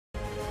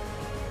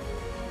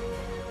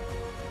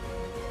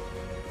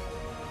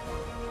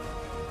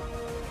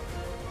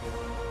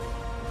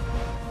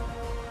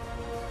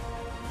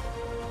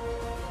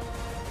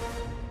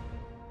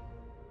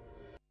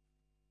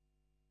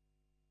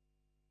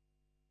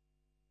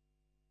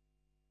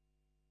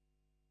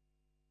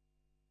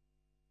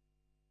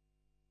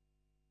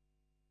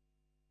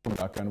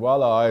And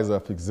while our eyes are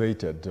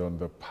fixated on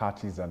the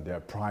parties and their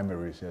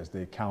primaries as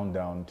they count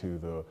down to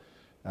the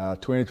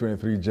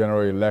 2023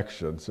 general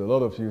elections, a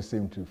lot of you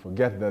seem to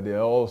forget that there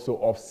are also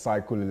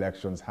off-cycle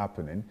elections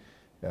happening.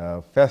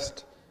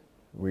 First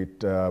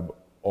with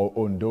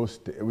Ondo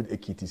State, with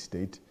Ekiti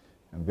State,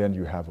 and then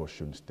you have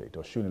Osun State.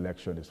 Osun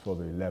election is for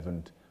the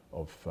 11th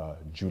of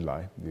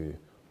July. The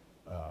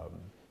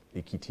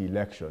Ekiti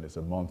election is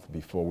a month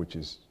before, which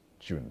is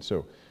June.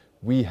 So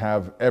we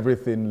have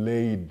everything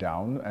laid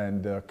down,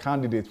 and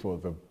candidates for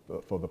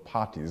the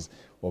parties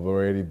have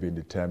already been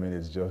determined.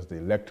 It's just the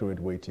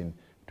electorate waiting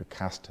to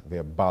cast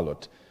their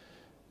ballot.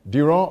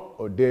 Diron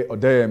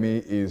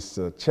Odeyemi is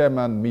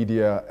Chairman,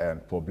 Media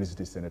and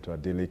Publicity Senator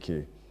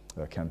Adeleke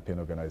Campaign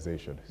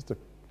Organization. He's the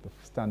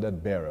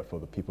standard bearer for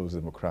the People's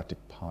Democratic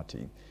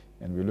Party.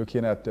 And we're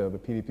looking at the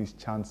PDP's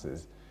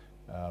chances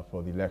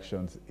for the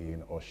elections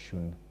in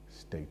Osun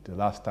State. The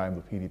last time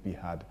the PDP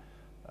had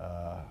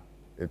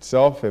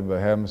itself in the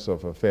helms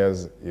of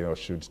affairs in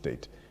Osun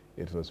State,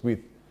 it was with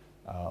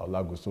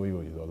Olagosoyi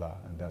Oyedola,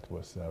 and that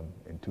was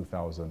in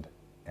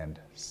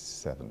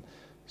 2007.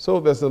 So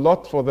there's a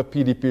lot for the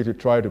PDP to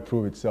try to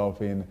prove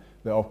itself in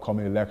the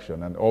upcoming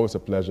election, and always a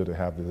pleasure to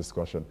have this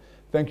discussion.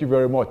 Thank you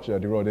very much,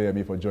 Diron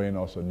Odeyemi, for joining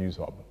us on News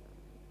Hub.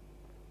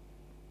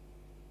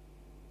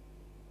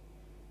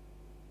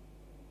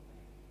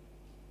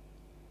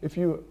 If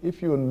you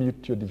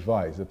unmute your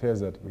device, it appears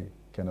that we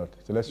cannot.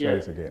 So let's try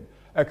this again.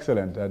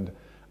 Excellent, and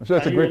I'm sure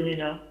it's a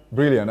great,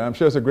 brilliant. I'm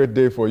sure it's a great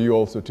day for you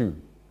also too.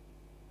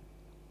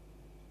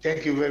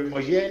 Thank you very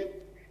much. Yeah,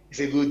 it's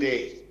a good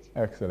day.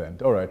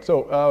 Excellent. All right.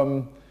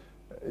 So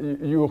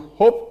you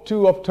hope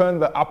to upturn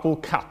the apple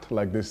cart,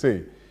 like they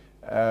say,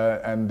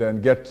 and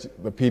then get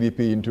the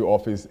PDP into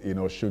office in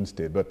Osun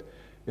State. But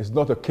it's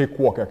not a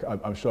cakewalk,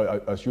 I'm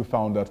sure, as you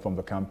found that from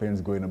the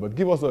campaigns going on. But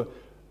give us a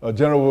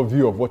general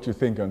view of what you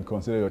think and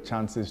consider your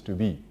chances to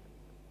be.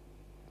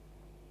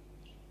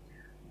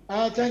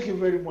 Thank you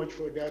very much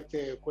for that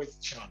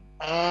question.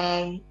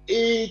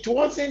 It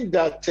wasn't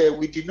that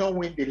we did not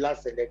win the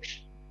last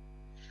election.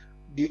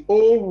 The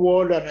whole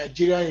world and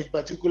Nigeria in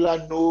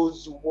particular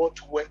knows what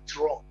went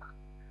wrong.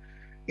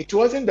 It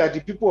wasn't that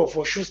the people of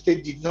Osun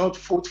State did not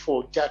vote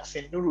for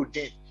Jackson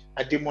Nuruddin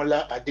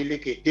Ademola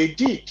Adeleke. They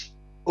did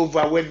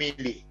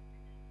overwhelmingly.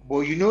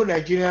 But you know,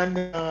 Nigerian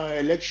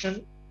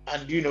election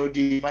and you know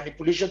the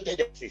manipulation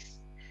tendencies.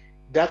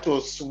 That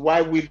was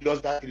why we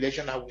lost that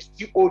election, and we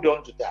still hold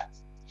on to that.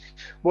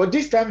 But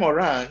this time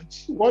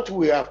around, what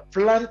we have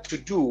planned to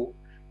do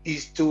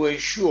is to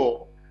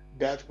ensure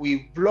that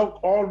we block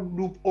all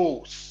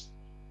loopholes,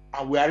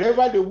 and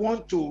wherever they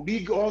want to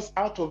rig us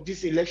out of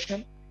this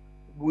election,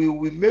 we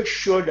will make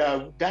sure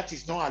that that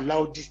is not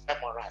allowed this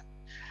time around.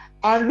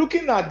 And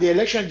looking at the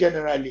election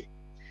generally,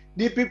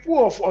 the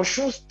people of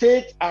Osun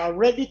State are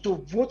ready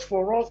to vote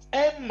for us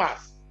en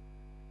masse,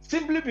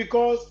 simply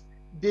because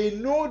they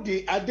know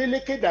the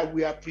Adeleke that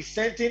we are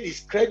presenting is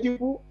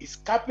credible, is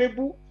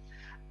capable,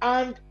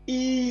 and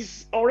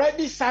is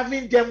already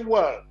serving them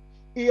well.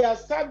 He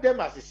has served them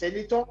as a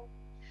senator,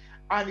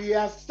 and he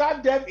has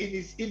served them in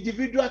his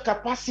individual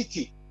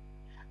capacity.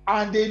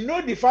 And they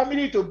know the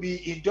family to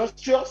be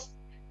industrious.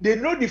 They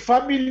know the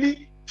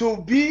family to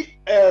be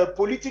a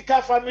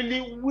political family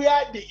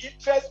where the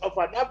interest of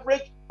an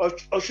average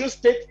Osun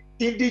State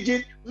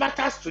indigene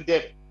matters to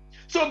them.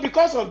 So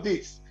because of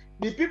this,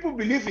 the people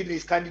believe in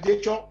his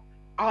candidature,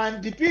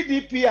 and the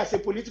PDP as a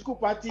political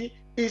party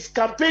is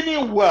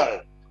campaigning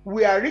well.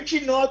 We are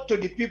reaching out to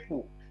the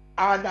people,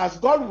 and as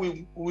God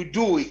will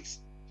do it.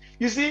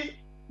 You see,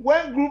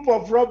 when group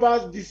of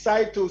robbers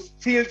decide to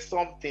steal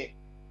something,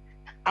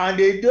 and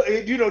they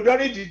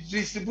during the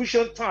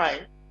distribution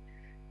time,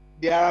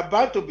 there are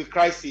about to be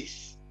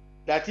crises.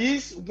 That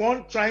is,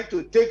 one trying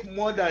to take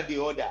more than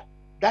the other.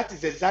 That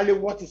is exactly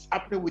what is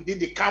happening within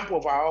the camp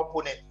of our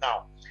opponent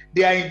now.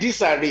 They are in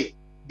disarray.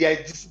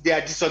 They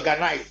are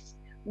disorganized.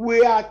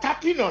 We are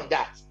tapping on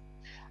that.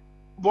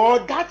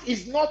 But that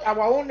is not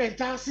our own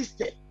entire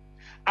system.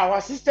 Our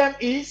system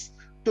is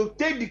to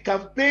take the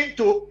campaign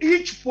to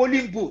each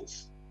polling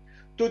booth,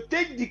 to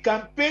take the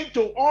campaign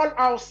to all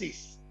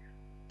houses,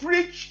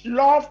 preach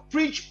love,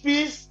 preach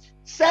peace,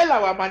 sell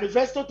our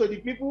manifesto to the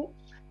people,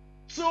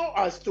 so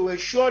as to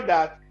ensure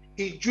that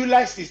in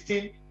July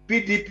 16,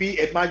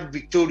 PDP emerged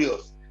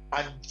victorious,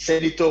 and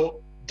Senator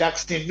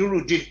Jackson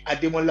Nuruddin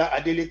Ademola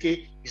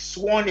Adeleke is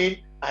sworn in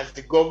as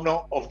the governor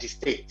of the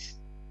state.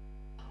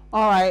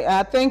 All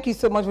right. Thank you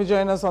so much for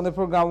joining us on the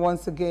program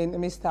once again,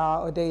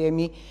 Mr.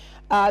 Odeyemi.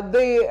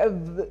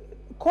 The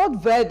court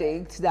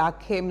verdict that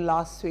came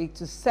last week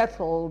to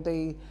settle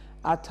the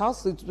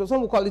toss,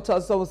 some will call it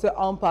toss, some will say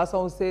umpire,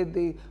 some will say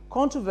the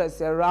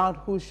controversy around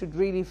who should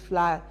really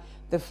fly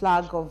the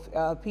flag of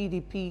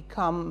PDP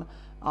come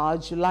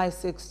July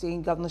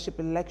 16 governorship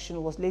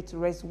election was laid to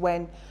rest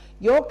when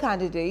your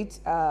candidate,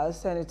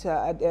 Senator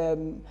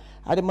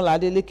Ademola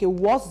Adeleke,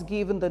 was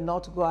given the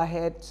nod to go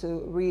ahead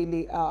to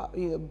really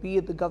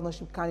be the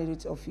governorship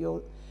candidate of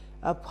your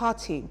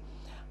party.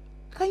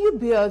 Can you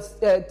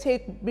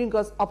bring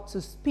us up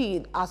to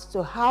speed as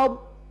to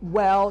how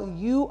well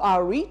you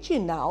are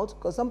reaching out,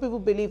 because some people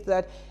believe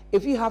that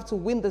if you have to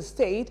win the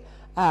state,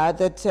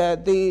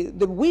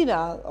 the winner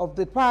of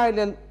the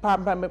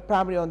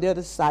primary on the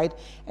other side,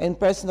 in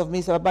person of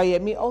Mr.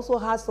 Obayemi, also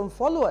has some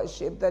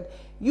followership that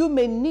you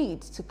may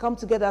need to come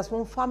together as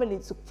one family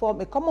to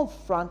form a common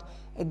front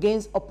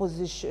against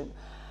opposition.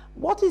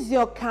 What is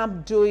your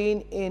camp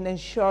doing in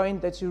ensuring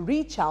that you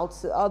reach out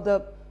to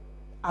other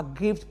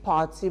aggrieved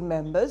party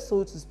members,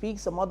 so to speak,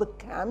 some other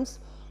camps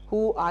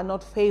who are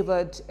not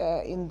favored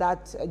in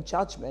that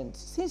judgment,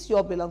 since you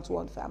all belong to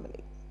one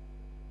family?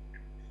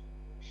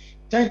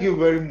 Thank you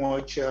very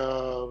much.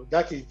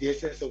 That is the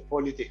essence of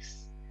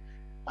politics.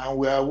 And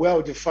we are aware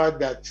of the fact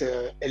that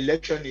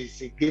election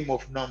is a game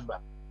of number.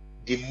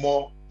 The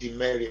more, the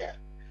merrier.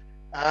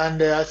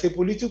 And as a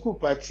political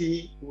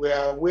party, we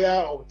are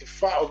aware of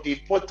the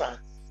importance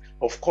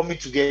of coming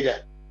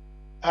together.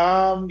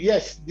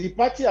 Yes, the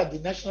party at the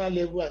national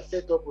level has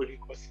set up a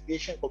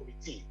reconciliation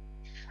committee,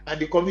 and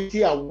the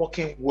committee are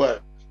working well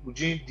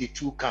between the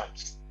two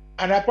camps.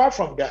 And apart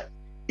from that,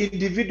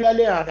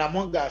 individually and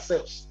among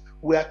ourselves,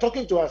 we are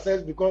talking to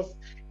ourselves, because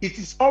it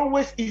is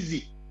always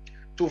easy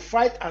to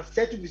fight and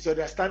settle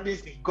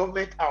misunderstandings in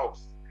government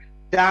house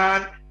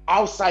than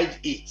outside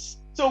it.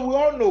 So we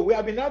all know we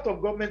have been out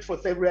of government for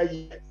several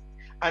years,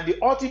 and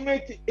the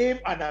ultimate aim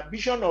and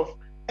ambition of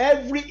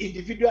every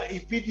individual in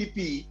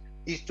PDP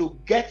is to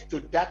get to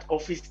that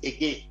office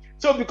again.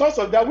 So because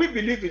of that, we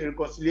believe in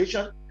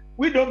reconciliation.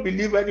 We don't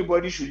believe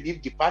anybody should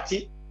leave the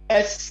party,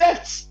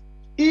 except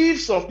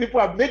if some people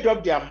have made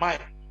up their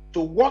mind to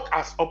work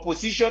as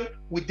opposition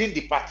within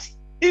the party.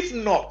 If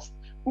not,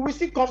 we will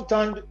still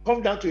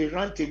come down to a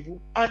round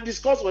table and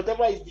discuss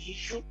whatever is the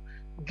issue,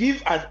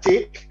 give and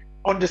take,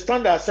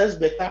 understand ourselves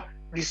better,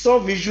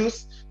 resolve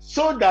issues,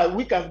 so that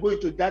we can go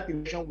into that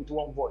election with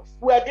one voice.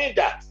 We are doing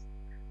that.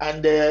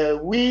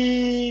 And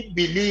we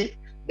believe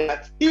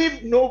that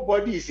if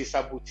nobody is a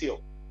saboteur,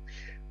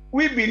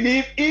 we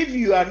believe if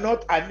you are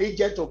not an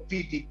agent of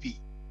PDP,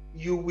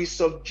 you will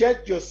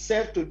subject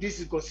yourself to this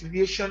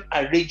reconciliation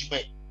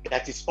arrangement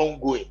that is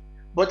ongoing.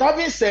 But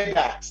having said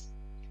that,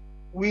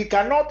 we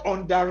cannot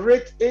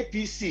underrate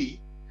APC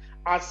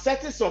as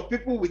setting some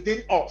people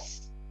within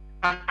us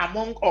and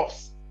among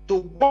us to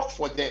work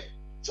for them.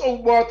 So,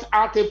 but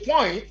at a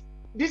point,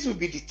 this will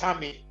be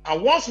determined.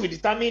 And once we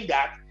determine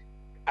that,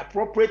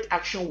 appropriate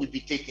action will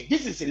be taken.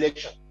 This is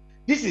election.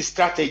 This is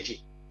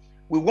strategy.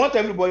 We want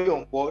everybody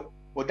on board,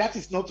 but that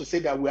is not to say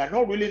that we are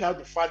not ruling out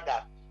the fact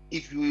that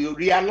if you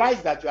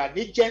realize that you are an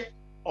agent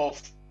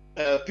of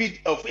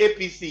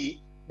APC,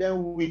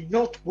 then we will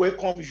not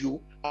welcome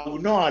you and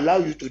will not allow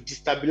you to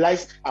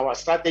destabilize our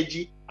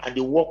strategy and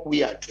the work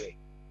we are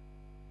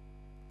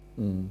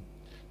doing.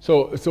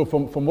 So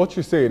from what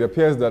you say, it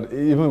appears that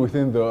even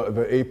within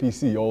the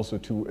APC also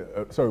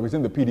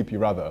within the PDP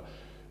rather,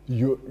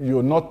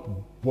 you're not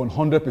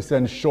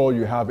 100% sure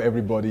you have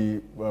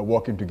everybody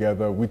working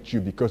together with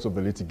you because of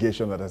the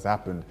litigation that has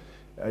happened.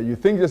 You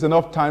think there's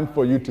enough time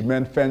for you to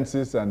mend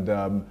fences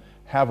and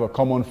have a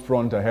common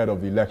front ahead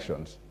of the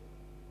elections?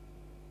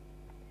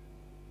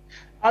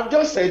 I've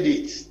just said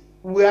it.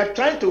 We are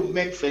trying to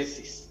mend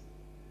fences.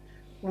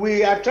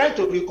 We are trying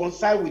to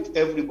reconcile with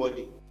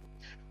everybody.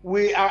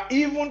 We are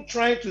even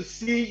trying to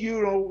see,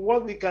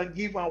 what we can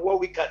give and what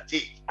we can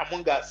take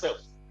among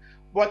ourselves.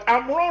 But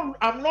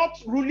I'm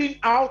not ruling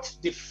out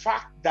the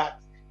fact that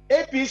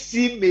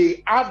APC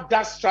may have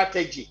that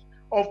strategy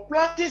of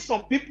planting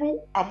some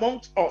people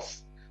amongst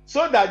us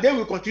so that they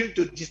will continue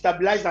to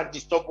destabilize and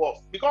disturb us.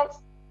 Because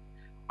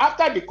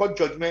after the court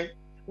judgment,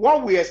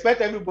 what we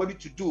expect everybody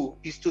to do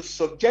is to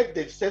subject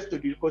themselves to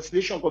the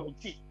reconciliation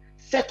committee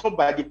set up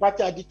by the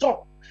party at the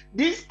top.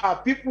 These are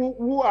people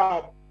who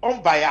are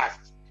unbiased.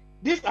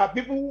 These are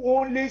people who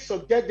only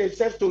subject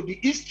themselves to the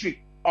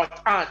history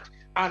at hand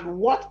and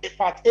what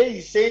part A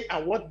is saying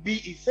and what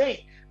B is saying,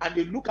 and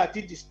they look at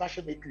it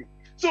dispassionately.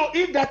 So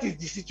if that is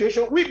the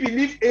situation, we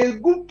believe a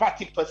good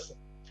party person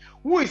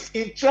who is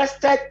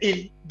interested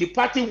in the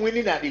party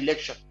winning an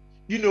election,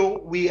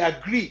 we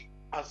agree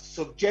and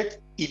subject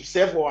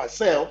himself or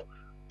herself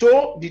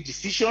to the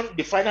decision,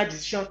 the final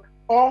decision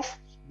of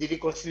the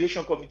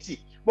reconciliation committee.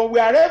 But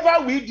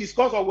wherever we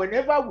discuss or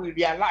whenever we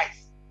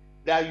realize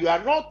that you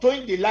are not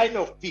towing the line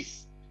of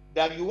peace,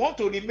 that you want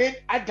to remain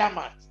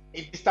adamant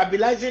in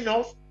destabilizing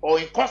us or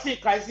in causing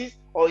crisis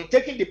or in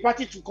taking the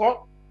party to court,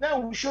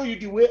 then we'll show you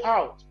the way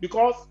out.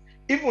 Because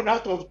even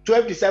out of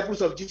 12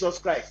 disciples of Jesus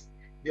Christ,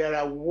 there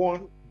are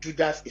one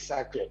Judas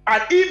Iscariot.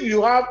 And if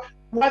you have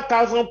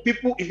 1,000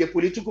 people in the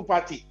political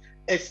party,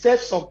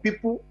 expect some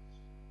people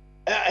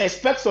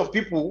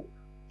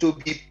to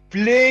be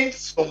playing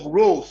some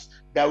roles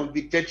that will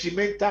be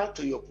detrimental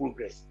to your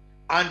progress.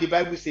 And the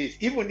Bible says,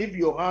 even if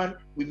your hand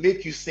will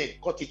make you sin,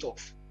 cut it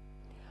off.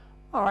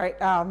 All right,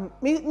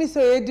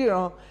 Mr.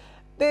 Ediro,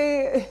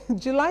 the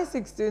July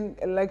 16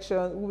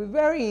 election will be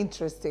very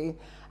interesting.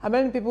 And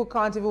many people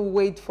can't even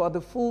wait for the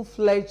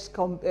full-fledged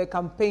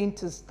campaign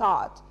to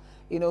start.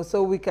 you know,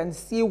 so we can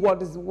see what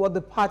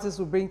the parties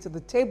will bring to the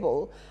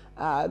table,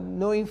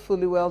 knowing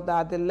fully well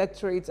that the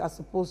electorates are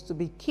supposed to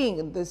be king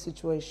in this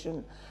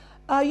situation.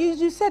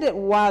 You said it a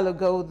while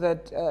ago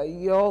that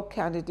your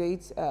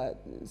candidate,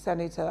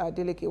 Senator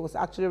Adeleke, was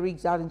actually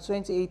rigged out in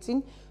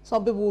 2018.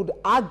 Some people would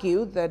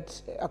argue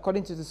that,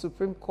 according to the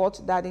Supreme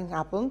Court, that didn't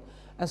happen.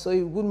 And so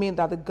it would mean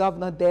that the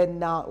governor there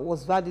now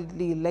was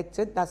validly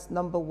elected. That's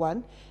number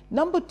one.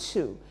 Number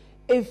two,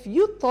 if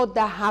you thought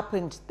that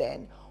happened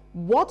then,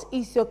 what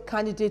is your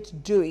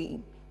candidate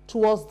doing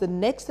towards the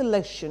next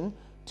election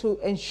to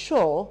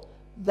ensure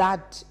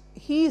that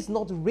he is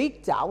not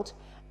rigged out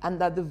and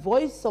that the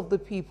voice of the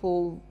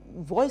people,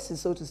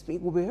 voices, so to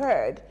speak, will be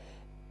heard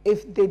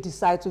if they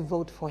decide to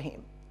vote for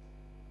him?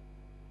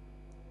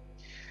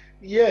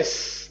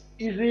 Yes,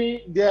 you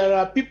see, there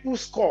are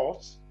people's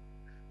courts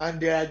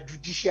and there are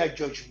judicial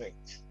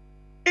judgments.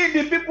 In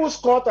the people's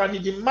court and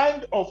in the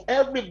mind of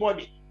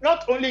everybody,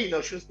 not only in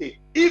Osun State,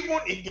 even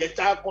in the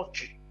entire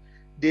country,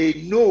 they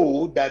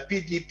know that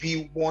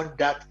PDP won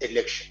that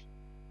election.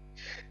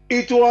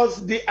 It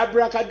was the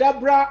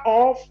abracadabra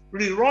of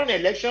rerun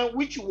election,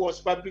 which was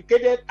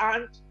fabricated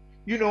and,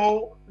 you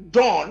know,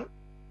 done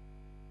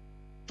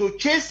to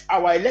chase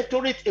our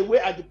electorate away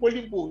at the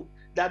polling booth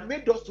that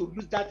made us to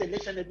lose that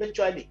election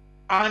eventually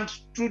and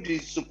through the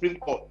Supreme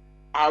Court.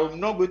 I'm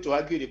not going to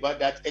argue about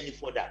that any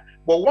further.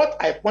 But what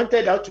I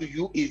pointed out to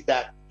you is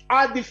that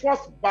at the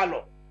first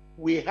ballot,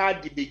 we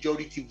had the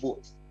majority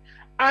vote.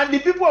 And the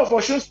people of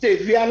Osun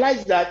State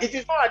realized that it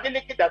is not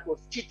Adeleke that was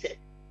cheated.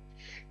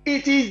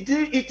 It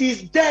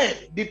is then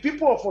the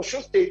people of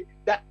Osun State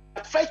that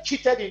felt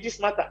cheated in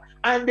this matter.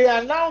 And they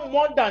are now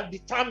more than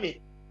determined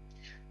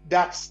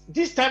that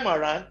this time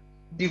around,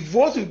 the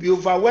vote will be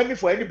overwhelming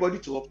for anybody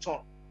to overturn.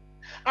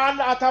 And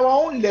at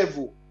our own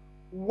level,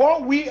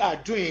 what we are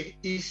doing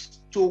is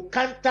to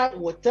counter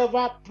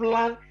whatever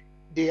plan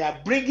they are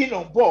bringing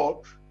on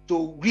board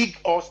to rig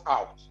us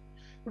out.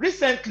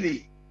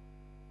 Recently,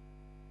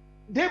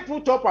 they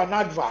put up an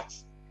advert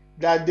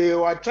that they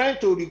were trying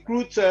to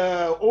recruit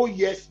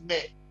OES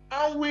men.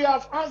 And we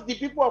have asked the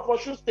people of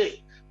Osun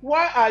State,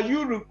 why are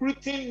you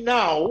recruiting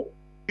now?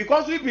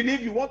 Because we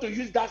believe you want to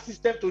use that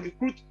system to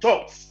recruit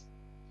thugs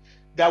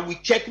that will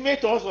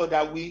checkmate us or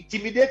that will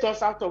intimidate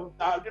us out of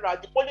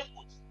the polling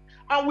booth.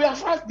 And we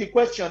have asked the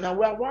question, and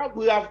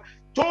we have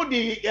told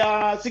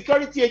the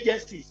security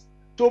agencies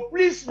to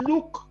please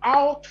look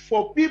out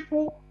for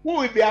people who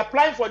will be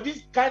applying for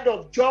this kind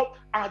of job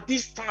at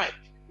this time.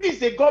 This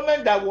is a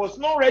government that was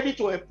not ready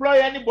to employ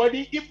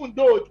anybody, even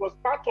though it was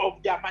part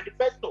of their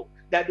manifesto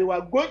that they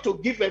were going to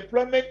give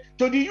employment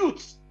to the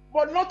youths.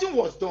 But nothing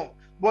was done.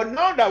 But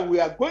now that we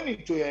are going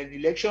into an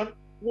election,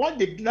 what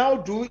they now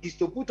do is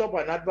to put up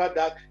an advert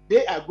that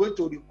they are going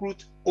to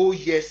recruit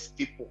OES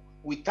people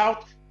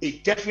without a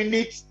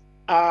definite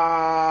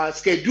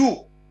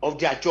schedule of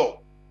their job.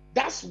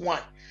 That's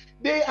one.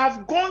 They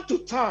have gone to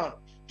town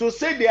to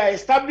say they are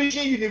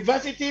establishing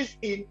universities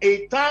in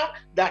a town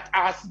that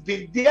has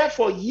been there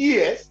for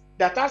years,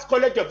 that has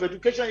College of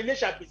Education in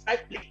Ilesha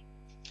precisely.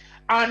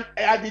 And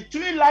at the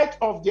twilight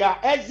of their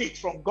exit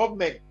from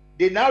government,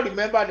 they now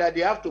remember that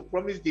they have to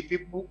promise the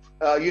people,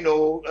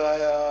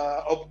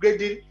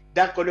 upgrading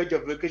that College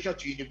of Education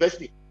to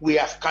university. We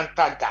have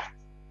countered that.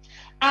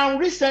 And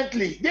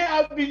recently, they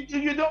have been,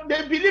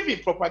 they believe in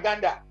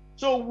propaganda.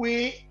 So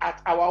we,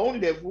 at our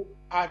own level,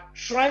 are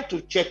trying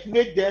to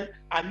checkmate them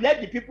and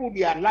let the people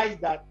realize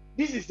that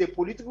this is a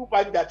political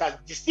party that has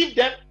deceived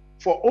them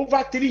for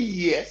over 3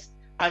 years,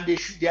 and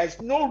there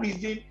is no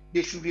reason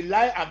they should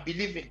rely and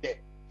believe in them.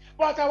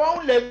 But at our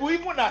own level,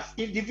 even as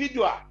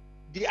individuals,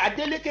 the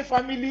Adeleke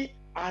family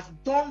has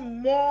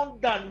done more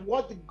than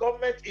what the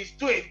government is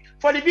doing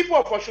for the people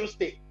of Osun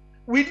State.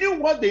 We knew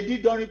what they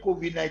did during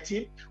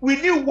COVID-19. We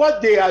knew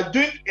what they are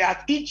doing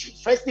at each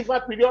festival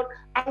period,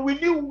 and we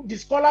knew the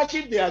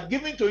scholarship they are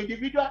giving to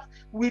individuals.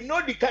 We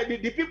know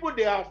the people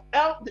they have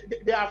helped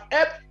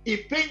in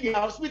paying their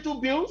hospital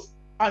bills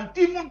and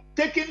even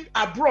taken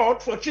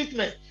abroad for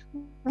treatment.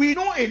 We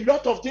know a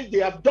lot of things they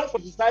have done for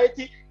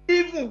society,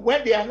 even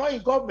when they are not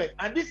in government.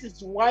 And this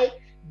is why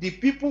the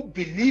people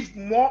believe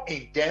more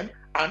in them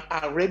and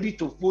are ready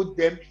to vote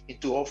them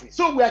into office.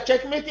 So we are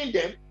checkmating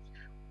them.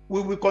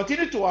 We will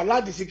continue to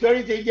allow the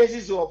security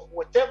agencies of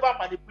whatever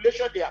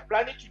manipulation they are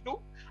planning to do,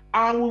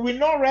 and we will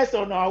not rest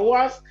on our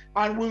horse,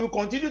 and we will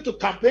continue to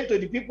campaign to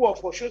the people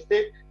of Osun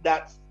State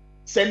that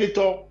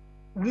Senator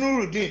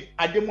Nuruddin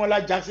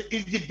Ademola Jackson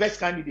is the best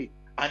candidate,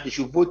 and they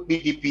should vote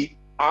PDP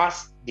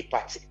as the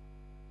party.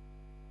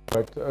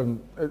 Right.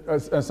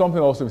 And something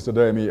also, Mr.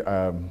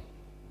 Adeyemi,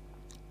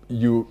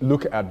 you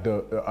look at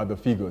the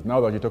figures.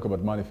 Now that you talk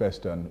about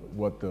manifesto and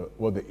what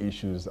the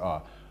issues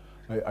are,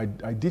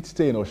 I did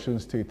stay in Osun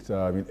State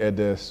with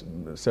Edes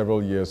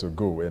several years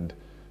ago, and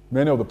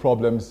many of the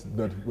problems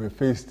that were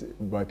faced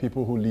by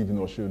people who live in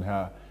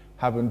Osun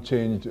haven't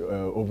changed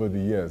over the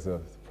years. The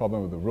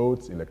problem with the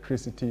roads,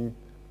 electricity,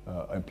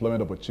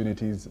 employment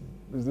opportunities.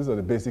 These are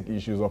the basic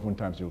issues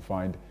oftentimes you'll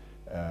find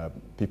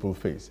people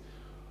face.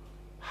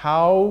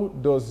 How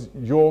does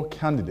your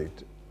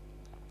candidate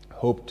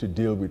hope to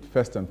deal with?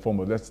 First and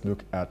foremost, let's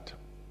look at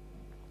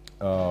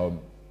the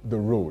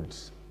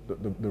roads,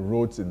 the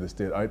roads in the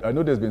state. I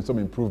know there's been some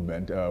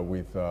improvement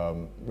with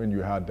when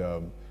you had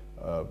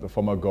the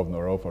former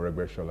governor of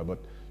Oregbesola, but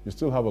you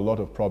still have a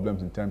lot of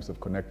problems in terms of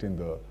connecting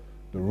the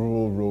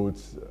rural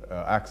roads,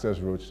 access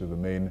roads to the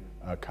main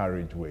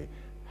carriageway.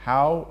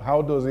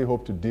 How does he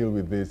hope to deal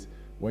with this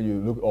when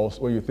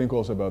you think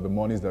also about the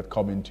monies that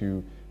come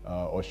into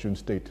Osun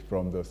State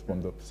from the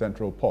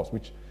central port,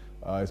 which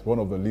is one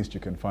of the least you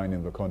can find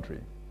in the country?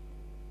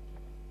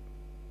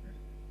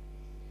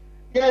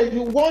 Yeah,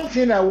 one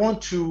thing I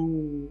want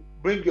to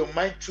bring your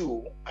mind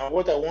to, and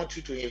what I want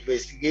you to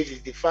investigate,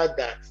 is the fact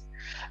that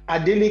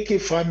Adeleke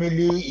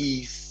family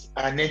is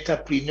an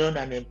entrepreneur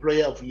and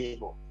employer of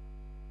labor.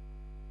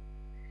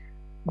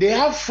 They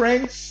have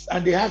friends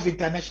and they have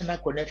international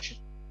connection.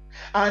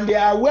 And they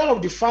are aware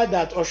of the fact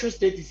that Osun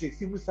State is a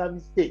civil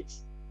service state.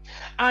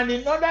 And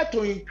in order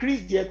to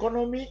increase the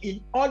economy,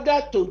 in order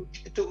to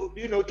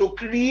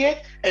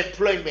create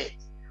employment,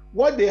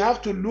 what they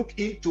have to look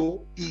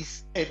into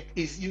is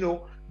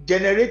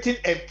generating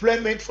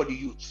employment for the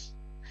youth.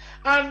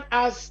 And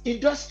as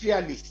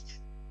industrialists,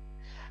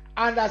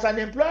 and as an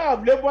employer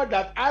of labor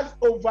that has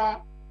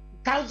over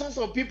thousands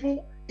of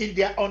people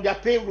on their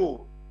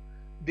payroll,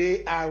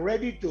 they are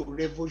ready to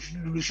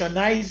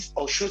revolutionize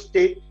Osun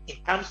State in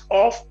terms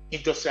of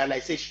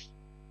industrialization.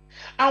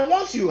 And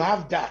once you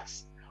have that,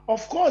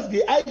 of course,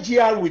 the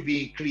IGR will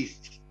be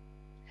increased.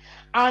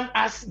 And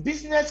as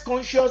business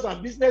conscious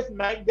and business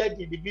minded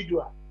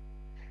individuals,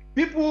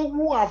 people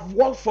who have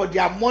worked for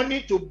their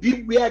money to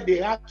be where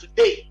they are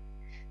today,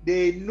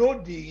 they know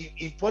the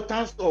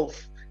importance of,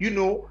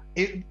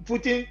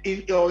 increasing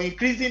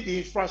the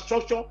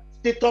infrastructure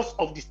status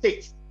of the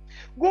state.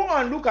 Go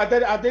and look at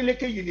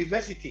Adeleke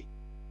University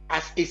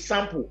as a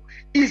sample.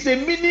 It's a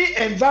mini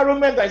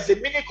environment and it's a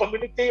mini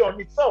community on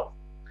itself.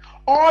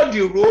 All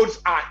the roads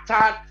are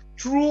tarred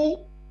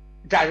through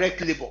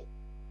direct labor.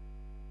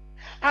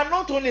 And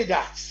not only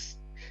that,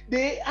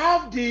 they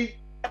have the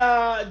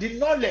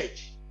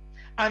knowledge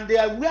and they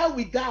are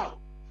wherewithal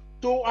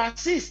to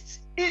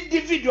assist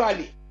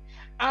individually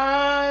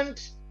and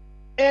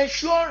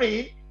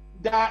ensuring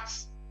that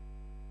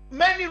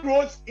many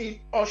roads in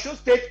Osun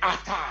State are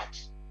tarred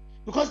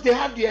because they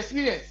have the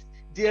experience.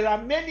 There are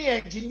many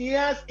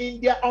engineers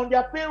on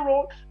their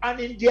payroll and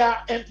in their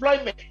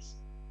employment.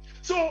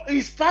 So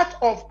it's part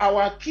of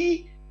our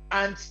key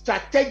and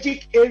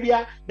strategic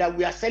area that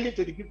we are selling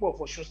to the people of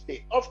Osun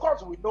State. Of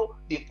course, we know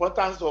the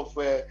importance of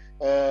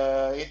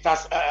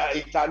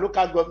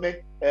interlocal government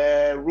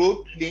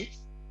road links.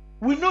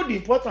 We know the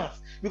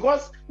importance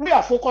because we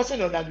are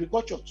focusing on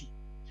agriculture too.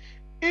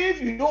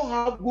 If you don't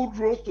have good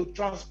roads to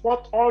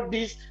transport all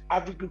these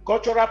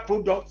agricultural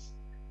products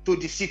to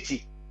the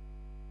city,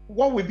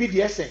 what will be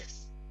the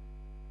essence?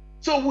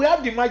 So we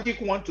have the magic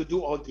wand to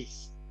do all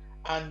this.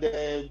 And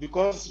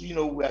because, we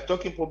are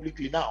talking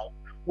publicly now,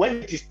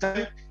 when it is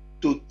time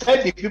to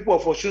tell the people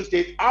of Osun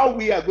State how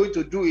we are going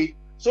to do it,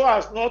 so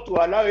as not to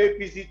allow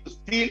APC to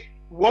steal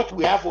what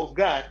we have of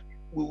grant,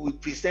 we will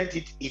present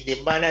it in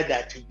a manner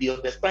that will be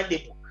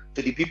understandable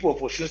to the people of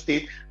Osun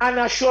State and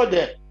assure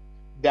them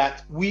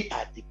that we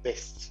are the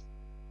best.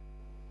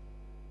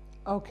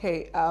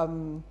 Okay.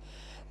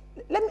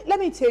 Let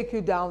me take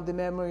you down the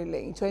memory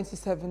lane.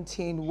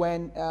 2017,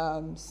 when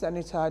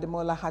Senator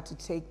Ademola had to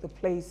take the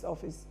place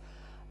of his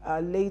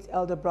late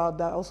elder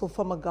brother, also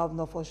former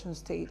governor of Osun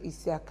State,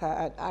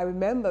 Isiaka. And I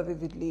remember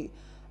vividly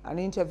an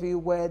interview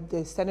where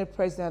the Senate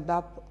president at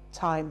that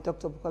time,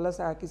 Dr. Bukola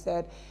Saraki,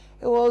 said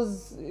it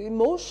was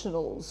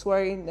emotional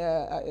swearing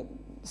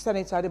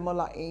Senator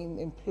Ademola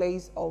in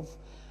place of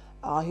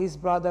his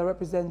brother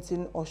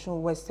representing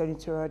Osun West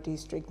Senatorial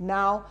District.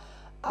 Now,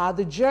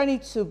 the journey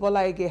to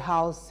Bola Ige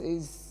House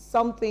is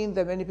something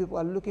that many people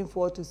are looking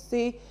forward to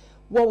see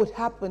what would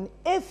happen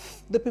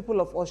if the people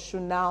of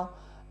Osun now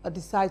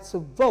decide to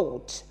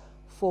vote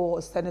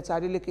for Senator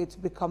Adeleke to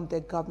become their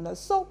governor.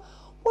 So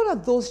what are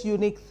those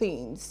unique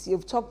things?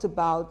 You've talked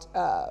about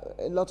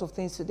a lot of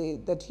things today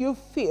that you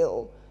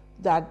feel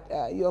that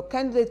your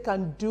candidate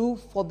can do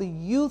for the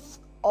youth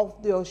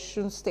of the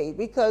Osun State,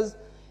 because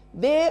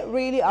they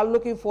really are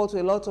looking forward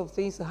to a lot of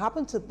things to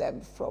happen to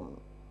them from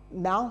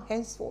now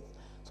henceforth.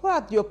 So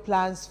what are your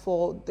plans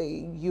for the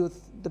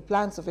youth, the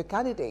plans of a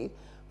candidate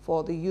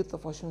for the youth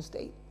of Osun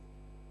State?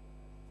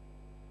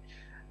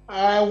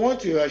 I want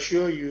to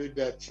assure you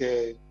that,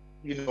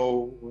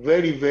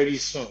 very, very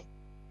soon,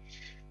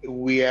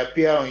 we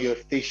appear on your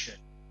station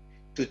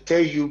to tell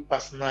you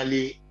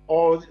personally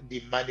all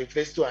the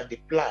manifesto and the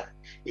plan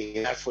he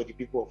has for the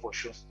people of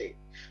Osun State.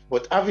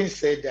 But having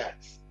said that,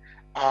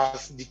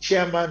 as the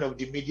chairman of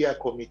the media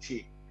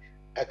committee,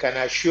 I can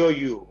assure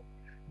you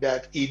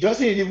that he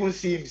doesn't even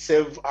see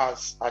himself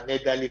as an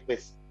elderly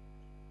person.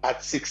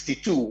 At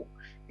 62,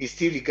 he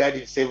still regards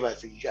himself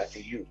as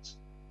a youth.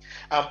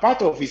 And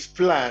part of his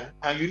plan,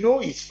 and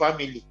his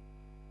family,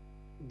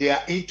 they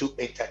are into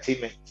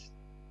entertainment.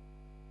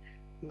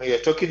 When you're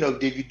talking of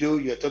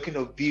Davido, you're talking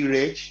of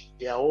B-Reg,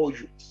 they are all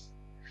youths.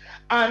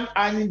 and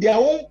in their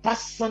own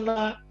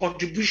personal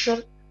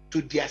contribution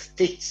to their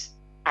state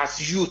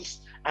as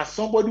youths, as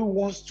somebody who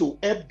wants to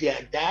help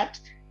their dad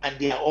and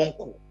their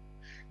uncle.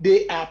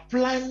 They are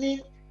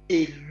planning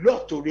a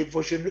lot to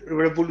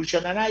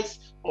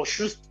revolutionize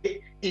Osun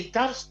State in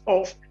terms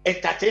of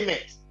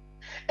entertainment.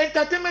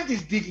 Entertainment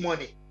is big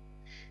money.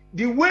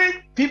 The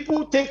way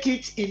people take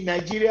it in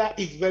Nigeria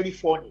is very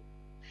funny.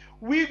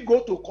 We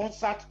go to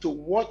concert to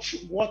watch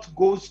what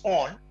goes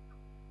on,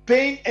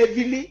 paying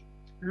heavily,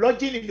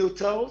 lodging in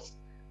hotels,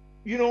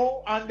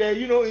 and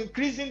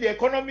increasing the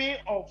economy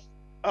of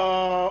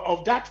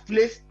that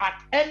place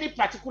at any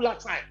particular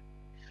time.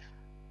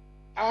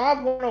 I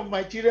have one of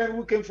my children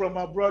who came from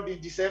abroad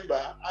in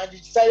December, and he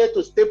decided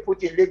to stay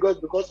put in Lagos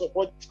because of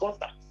all these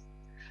concerts.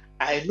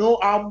 I know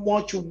how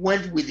much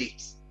went with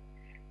it.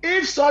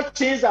 If such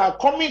things are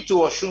coming to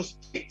Osun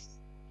State,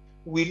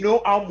 we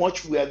know how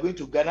much we are going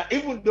to garner,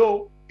 even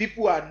though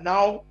people are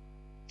now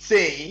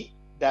saying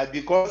that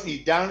because he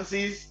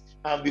dances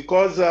and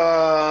because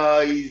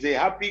he's a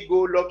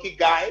happy-go-lucky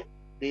guy,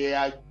 they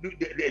are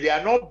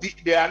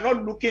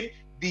not looking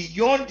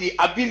beyond the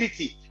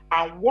ability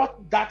and what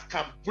that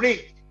can bring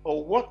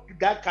or what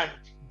that can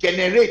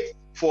generate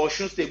for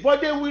Osun State. But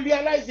they will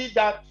realize it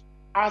that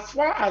as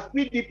far as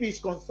PDP is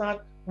concerned,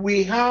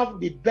 we have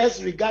the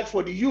best regard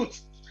for the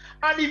youth.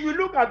 And if you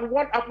look at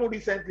what happened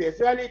recently,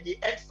 especially the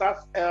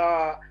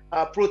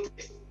EndSARS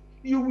protest,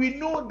 you will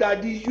know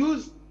that the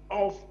youth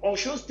of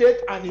Osun State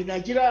and in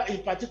Nigeria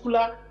in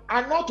particular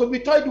are not to be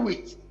toyed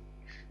with.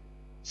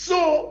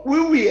 So we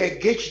will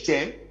engage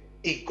them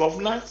in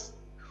governance,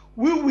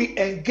 we will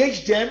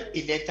engage them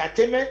in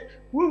entertainment,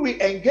 we will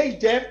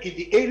engage them in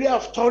the area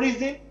of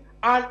tourism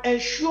and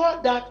ensure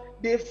that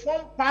they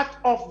form part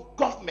of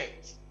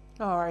government.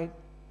 All right.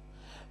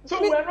 So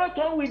we're not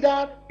done with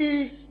that.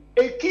 It's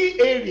a key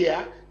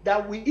area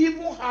that we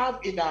even have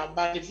in our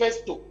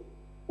manifesto.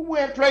 We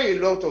employ a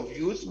lot of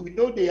youth. We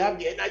know they have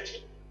the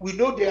energy. We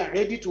know they are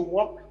ready to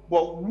work.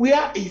 But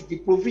where is the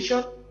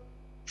provision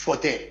for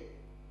them?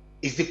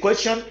 Is the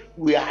question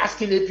we are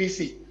asking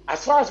APC.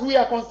 As far as we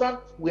are concerned,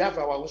 we have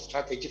our own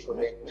strategy for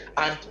them.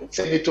 And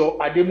Senator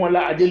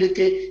Ademola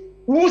Adeleke,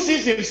 who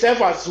sees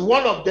himself as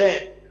one of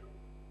them,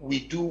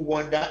 we do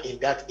wonder in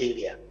that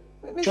area.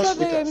 Just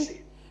wait and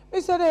see.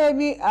 Mr.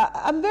 Adeyemi,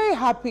 I'm very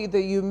happy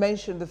that you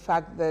mentioned the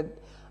fact that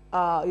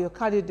your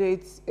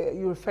candidate,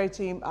 you refer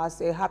to him as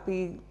a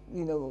happy,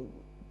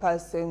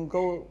 person,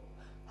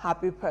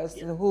 happy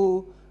person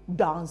who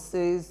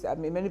dances. I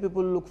mean, many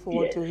people look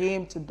forward to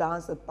him to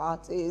dance at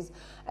parties.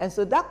 And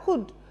so that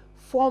could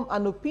form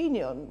an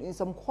opinion in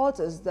some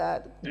quarters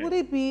that would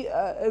he be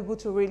able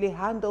to really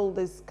handle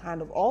this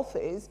kind of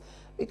office?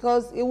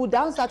 Because he would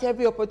dance at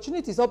every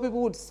opportunity, some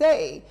people would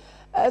say.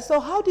 So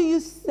how do you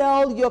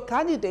sell your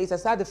candidates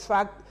aside the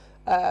fact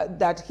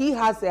that he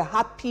has a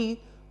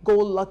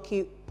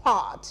happy-go-lucky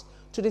part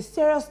to the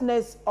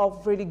seriousness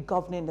of really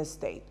governing the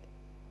state?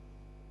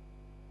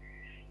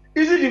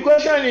 You see, the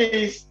question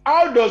is,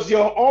 how does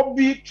your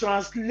hobby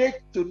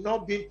translate to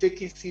not being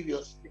taken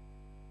seriously?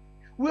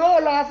 We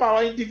all have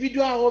our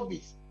individual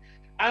hobbies.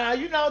 And are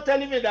you now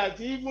telling me that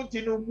even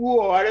Tinubu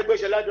or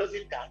Aregbesola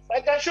doesn't dance?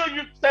 I can show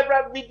you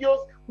several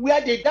videos where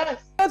they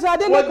dance. But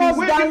the way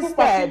people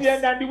perceive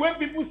them and the way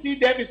people see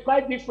them is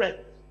quite different.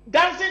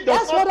 Dancing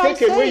does not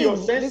take away your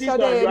senses or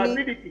your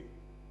ability.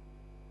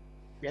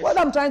 Yes. What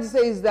I'm trying to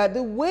say is that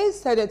the way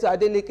Senator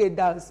Adeleke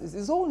dances,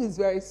 his own is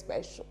very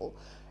special.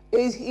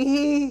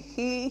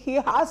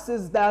 He has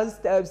his dance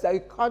steps that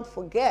you can't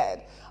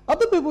forget.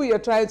 Other people you're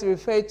trying to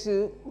refer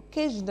to,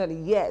 occasionally,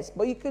 yes,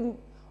 but you can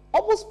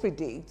almost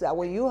predict that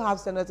when you have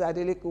Senator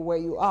Adeleke where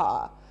you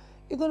are,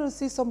 you're going to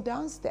see some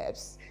dance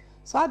steps.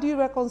 So how do you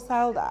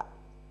reconcile that?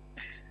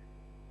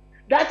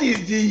 That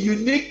is the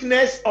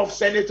uniqueness of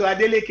Senator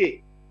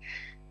Adeleke.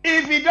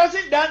 If he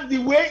doesn't dance the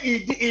way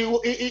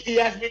he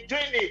has been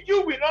doing it,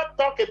 you will not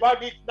talk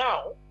about it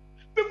now.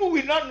 People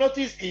will not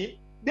notice him.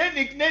 They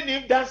nickname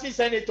him Dancing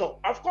Senator.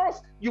 Of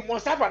course, you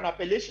must have an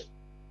appellation.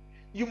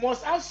 You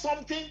must have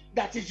something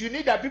that is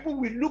unique that people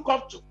will look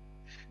up to.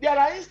 There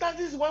are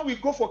instances when we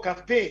go for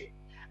campaign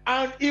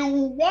and he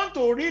will want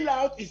to reel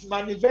out his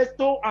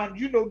manifesto and,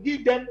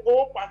 give them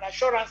hope and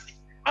assurances.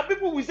 And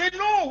people will say,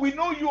 no, we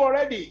know you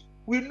already.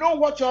 We know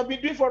what you have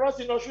been doing for us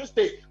in Osun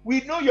State.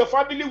 We know your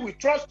family. We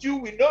trust you.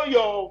 We know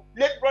your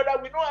late brother.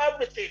 We know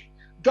everything.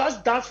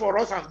 Just dance for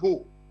us and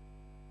go.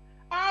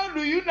 How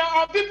do you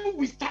now? People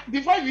will start,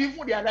 before you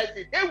even realize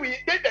it,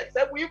 they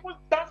themselves will even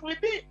dance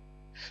with him.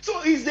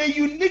 So it's a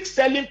unique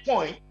selling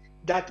point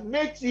that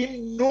makes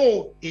him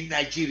known in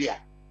Nigeria.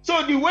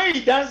 So the way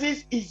he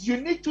dances is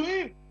unique to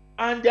him.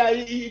 And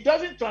it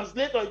doesn't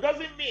translate or it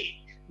doesn't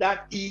mean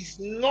that he's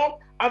not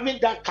having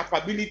that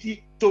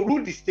capability to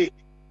rule the state.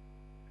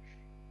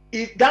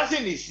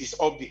 Dancing is his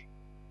hobby.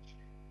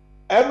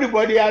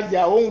 Everybody has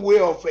their own way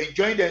of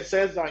enjoying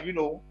themselves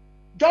and,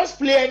 just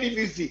play any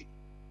music.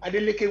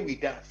 Adeleke will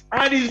dance.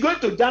 And he's going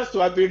to dance to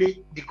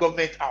Abere, the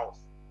government house,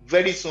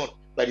 very soon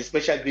by the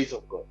special grace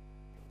of God.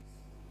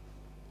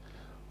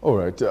 All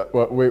right.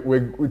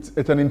 Well,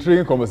 it's an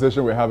intriguing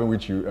conversation we're having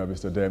with you,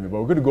 Mr. Odeyemi,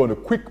 but we're going to go on a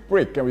quick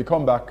break, and we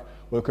come back,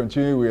 we'll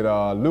continue with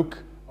our look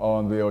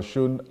at the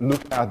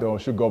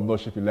Osun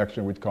governorship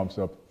election, which comes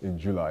up in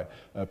July.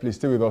 Please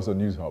stay with us on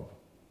News Hub.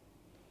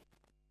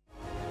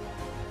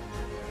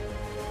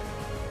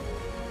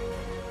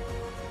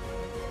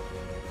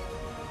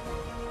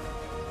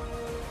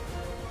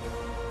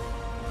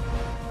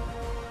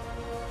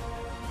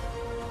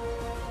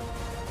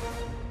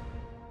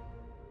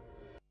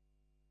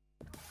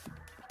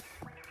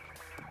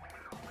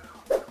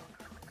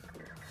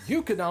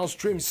 You can now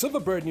stream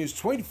Silverbird News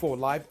 24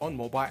 live on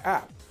mobile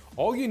app.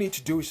 All you need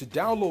to do is to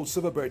download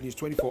Silverbird News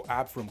 24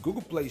 app from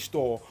Google Play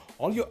Store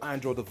on your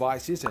Android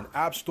devices and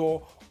App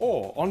Store,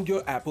 or on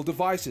your Apple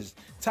devices.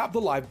 Tap the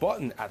live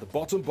button at the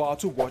bottom bar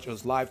to watch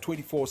us live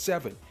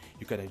 24/7.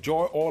 You can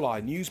enjoy all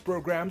our news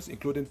programs,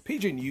 including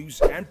Pidgin News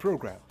and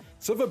program.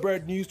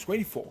 Silverbird News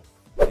 24.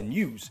 The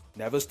news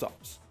never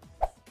stops.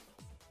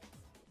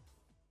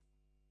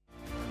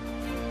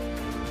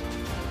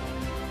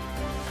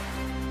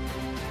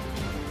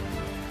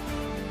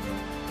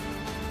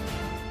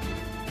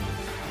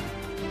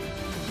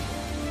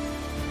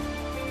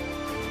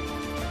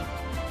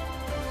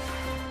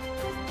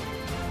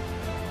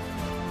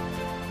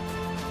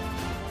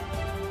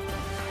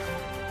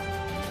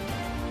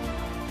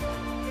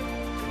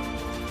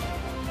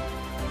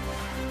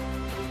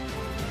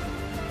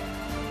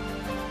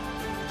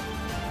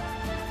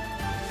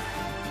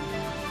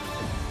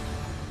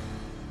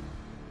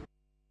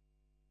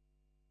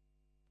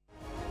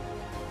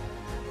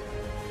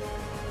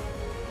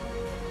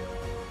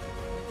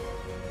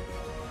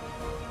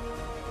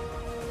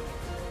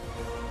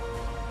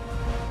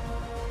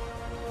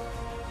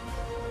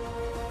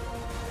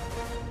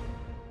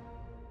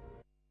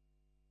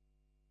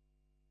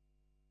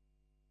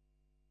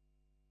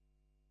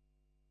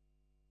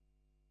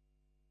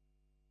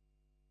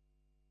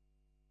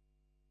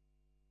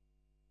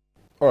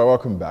 All right,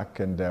 welcome back,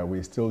 and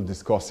we're still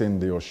discussing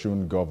the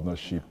Osun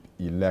governorship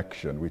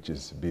election, which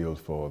is billed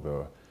for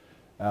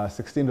the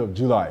 16th of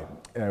July.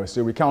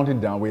 So we're counting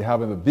down. We're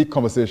having a big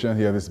conversation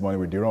here this morning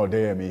with Diron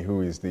Odeyemi,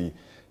 who is the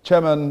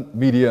Chairman,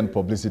 Media and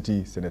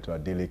Publicity, Senator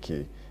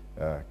Adeleke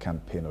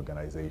campaign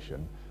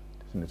organization.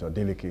 Senator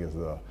Adeleke is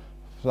the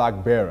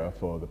flag bearer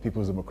for the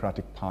People's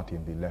Democratic Party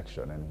in the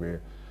election, and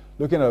we're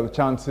looking at the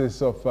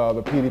chances of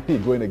the PDP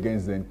going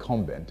against the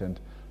incumbent, and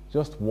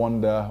just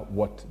wonder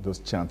what those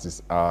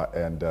chances are.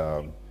 And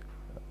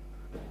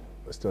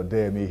Mr.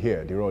 Odeyemi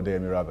here, Diron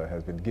Odeyemi rather,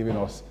 has been giving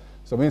us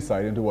some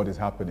insight into what is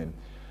happening.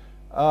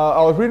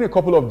 I was reading a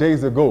couple of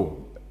days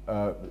ago,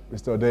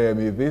 Mr.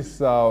 Odeyemi, this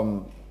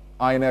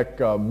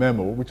INEC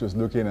memo, which was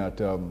looking at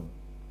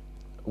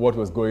what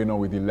was going on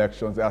with the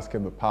elections,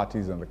 asking the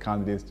parties and the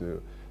candidates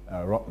to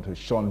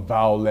shun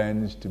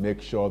violence, to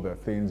make sure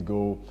that things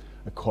go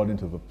according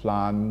to the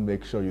plan,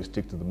 make sure you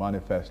stick to the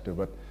manifesto.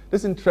 But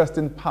this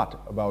interesting part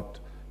about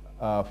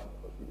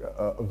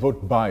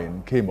vote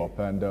buying came up,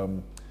 and a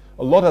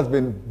lot has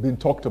been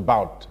talked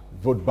about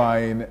vote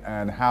buying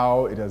and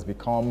how it has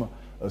become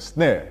a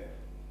snare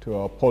to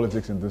our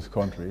politics in this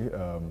country.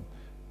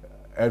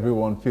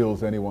 Everyone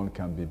feels anyone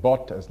can be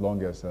bought as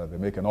long as they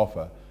make an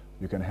offer.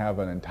 You can have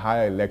an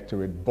entire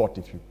electorate bought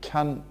if you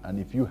can and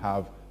if you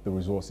have the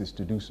resources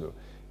to do so.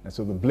 And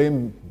so the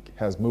blame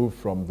has moved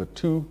from the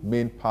two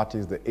main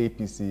parties, the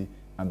APC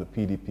and the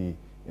PDP,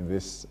 in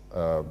this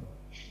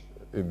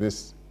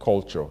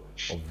culture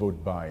of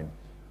vote buying.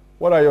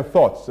 What are your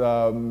thoughts?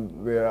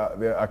 There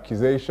are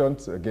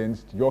accusations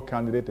against your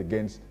candidate,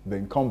 against the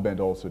incumbent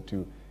also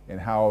too, and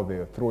how they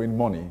are throwing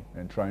money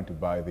and trying to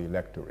buy the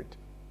electorate.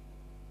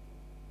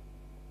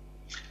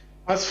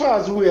 As far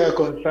as we are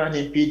concerned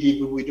in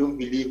PDP, we don't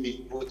believe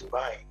in vote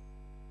buying.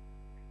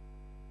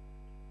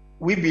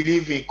 We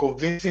believe in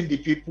convincing the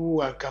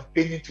people and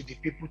campaigning to the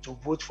people to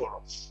vote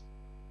for us.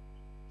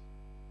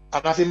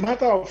 And as a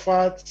matter of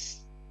fact,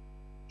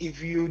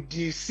 if you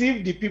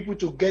deceive the people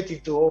to get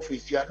into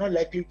office, you are not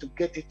likely to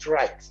get it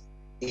right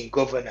in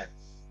governance.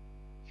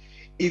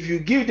 If you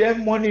give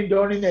them money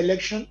during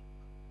election,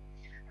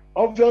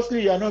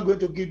 obviously you are not going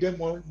to give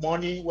them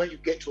money when you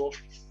get to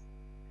office.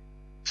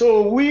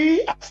 So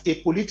we, as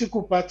a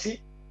political party,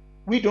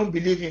 we don't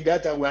believe in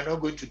that, and we are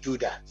not going to do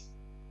that.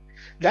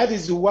 That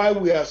is why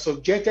we have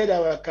subjected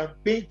our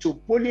campaign to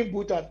polling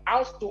booth and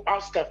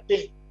house-to-house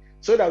campaign,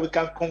 so that we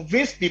can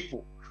convince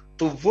people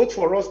to vote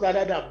for us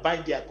rather than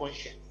bind their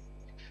conscience.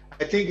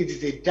 I think it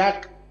is a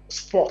dark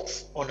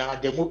spot on our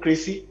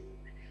democracy,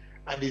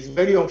 and it's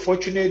very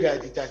unfortunate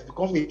that it has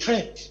become a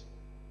trend.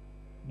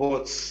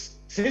 But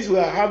since we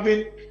are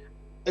having,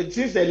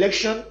 since the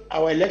election,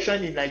 our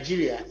election in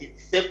Nigeria is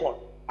second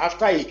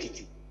after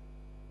Ekiti,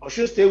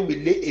 Osun State will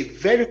lay a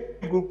very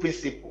good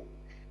principle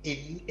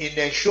in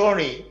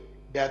ensuring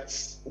that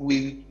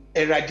we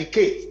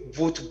eradicate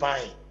vote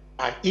buying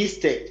and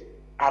instead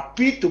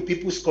appeal to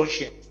people's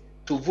conscience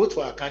to vote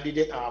for our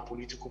candidate and our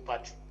political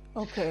party.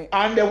 Okay.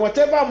 And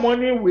whatever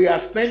money we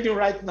are spending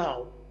right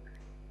now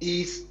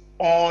is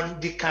on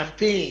the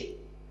campaign.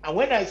 And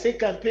when I say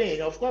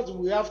campaign, of course,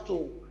 we have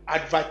to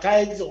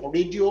advertise on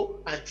radio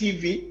and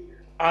TV.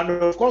 And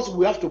of course,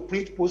 we have to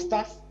print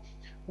posters.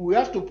 We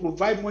have to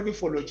provide money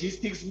for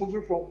logistics,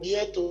 moving from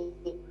here to,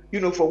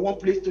 from one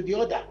place to the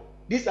other.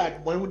 These are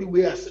money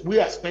we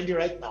are spending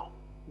right now.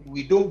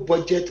 We don't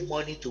budget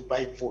money to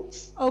buy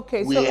votes.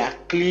 Okay, we are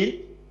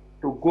clean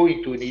to go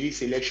into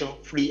this election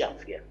free and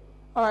fair.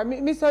 All right,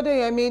 Mr.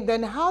 Odeyemi,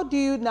 then how do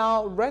you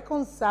now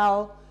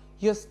reconcile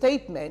your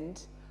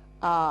statement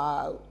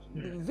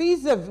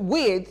vis-a-vis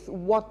with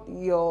what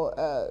your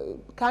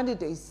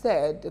candidate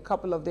said a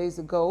couple of days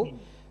ago,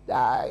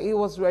 that he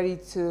was ready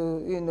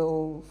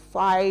to,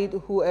 fight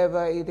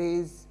whoever it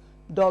is,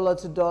 dollar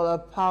to dollar,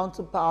 pound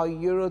to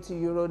pound, euro to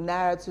euro,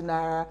 naira to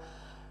naira,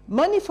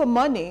 money for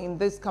money in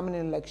this coming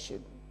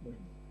election?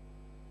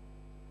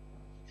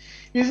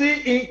 You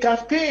see, in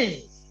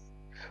campaigns,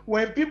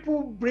 when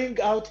people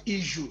bring out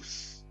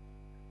issues,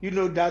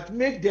 that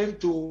make them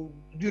to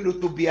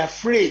be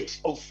afraid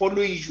of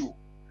following you,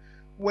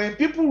 when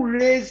people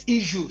raise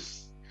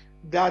issues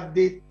that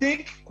they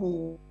think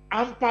could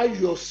hamper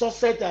your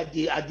success at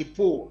the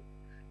poll,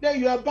 then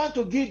you are bound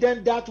to give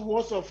them that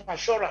words of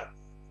assurance.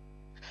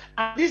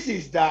 And this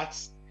is that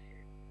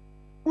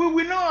we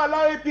will not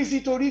allow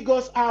APC to rig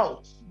us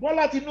out.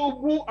 Bola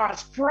Tinubu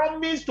has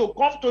promised to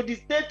come to the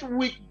state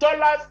with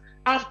dollars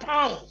and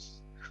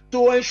pounds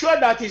to ensure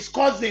that his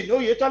cousin,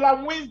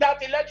 Oyetola, wins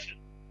that election.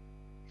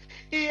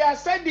 He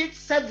has said it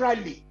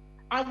severally,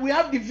 and we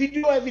have the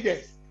video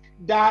evidence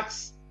that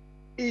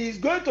he is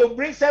going to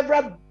bring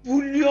several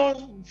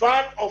billion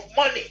van of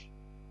money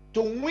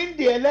to win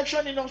the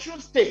election in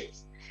Osun State.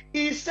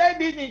 He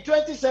said it in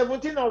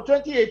 2017 or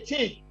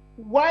 2018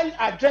 while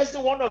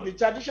addressing one of the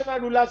traditional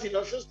rulers in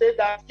Osun State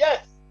that,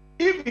 yes,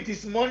 if it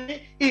is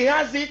money, he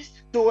has it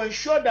to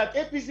ensure that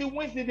APC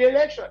wins the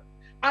election.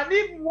 And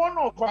if one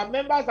of our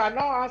members are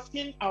now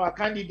asking our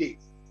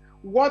candidates,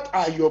 what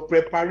are your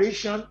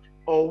preparation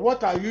or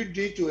what are you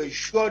doing to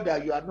ensure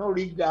that you are not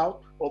rigged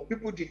out or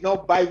people did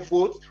not buy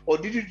votes or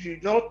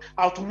did not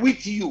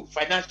outwit you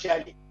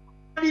financially?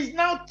 And he's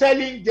now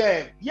telling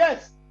them,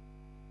 yes,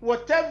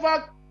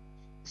 whatever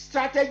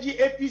strategy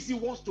APC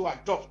wants to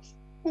adopt,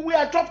 we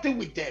will adopt it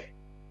with them.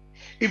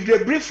 If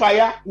they bring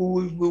fire,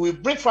 we will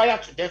bring fire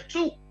to them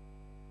too.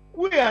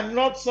 We are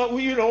not,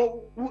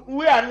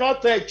 we are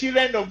not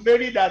children of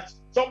Mary that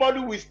somebody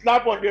will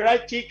slap on the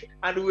right cheek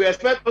and we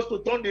expect us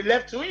to turn the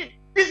left to him.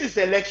 This is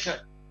election.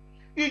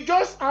 You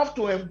just have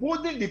to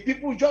embolden the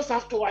people. You just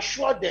have to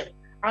assure them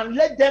and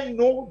let them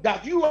know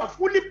that you are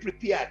fully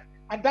prepared.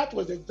 And that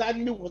was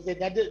exactly what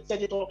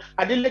Senator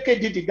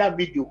Adeleke did in that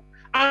video.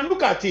 And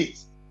look at it.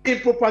 In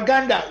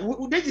propaganda,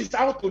 this is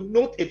how to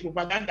note a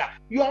propaganda.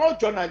 You are all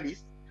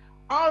journalists.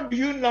 How do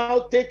you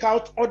now take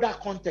out other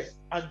context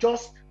and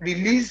just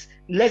release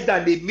less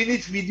than a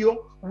minute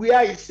video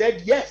where he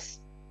said, yes,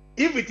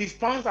 if it is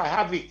pounds, I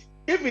have it.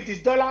 If it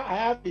is dollar, I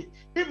have it.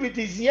 If it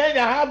is yen,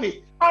 I have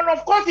it. And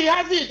of course he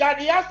has it, and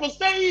he has to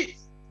say it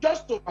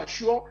just to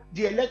assure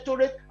the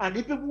electorate and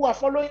the people who are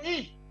following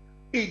him.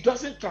 It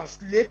doesn't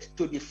translate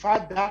to the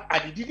fact that,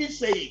 and he didn't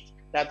say it,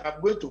 that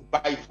I'm going to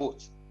buy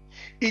votes.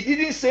 He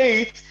didn't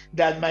say it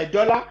that my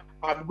dollar,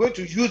 I'm going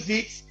to use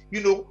it,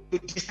 to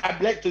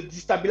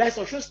destabilize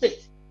Osun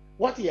State.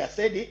 What he has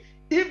said is,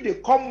 if they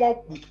come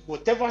up with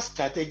whatever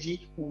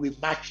strategy, we will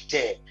match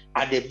them,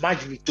 and they match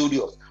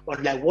victorious,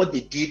 unlike what they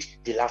did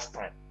the last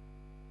time.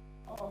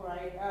 All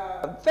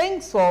right.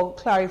 Thanks for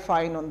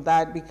clarifying on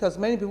that, because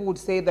many people would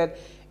say that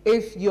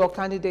if your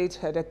candidate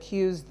had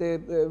accused the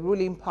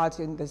ruling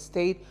party in the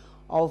state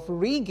of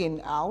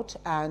rigging out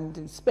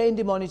and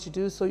spending money to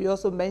do so, you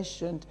also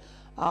mentioned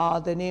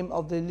the name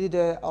of the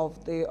leader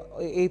of the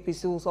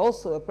APC, who's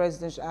also a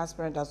presidential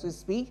aspirant as we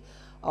speak,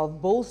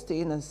 of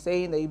boasting and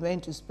saying that he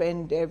meant to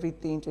spend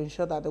everything to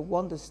ensure that they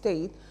won the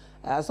state.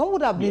 Some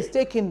would have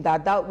mistaken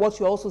that what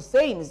you're also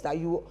saying is that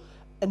you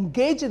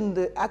engage in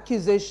the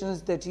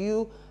accusations that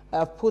you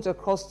have put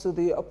across to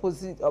the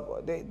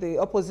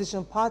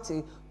opposition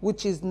party,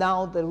 which is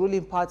now the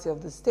ruling party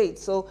of the state.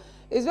 So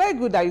it's very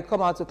good that you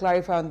come out to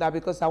clarify on that,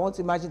 because I want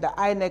to imagine that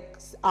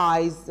INEC's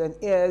eyes and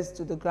ears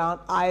to the ground,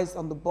 eyes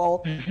on the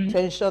ball, to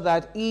ensure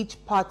that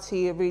each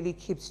party really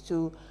keeps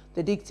to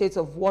the dictates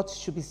of what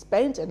should be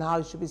spent and how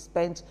it should be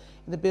spent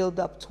in the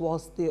build-up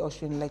towards the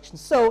Osun election.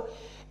 So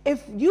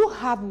if you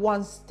have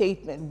one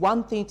statement,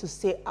 one thing to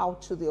say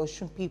out to the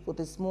Osun people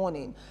this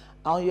morning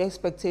on your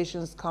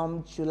expectations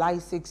come July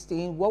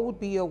 16, what would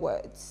be your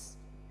words?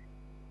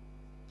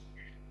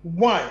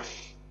 One,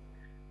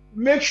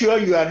 make sure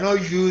you are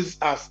not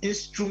used as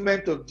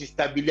instrument of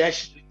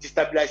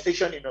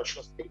destabilization in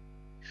Osun State.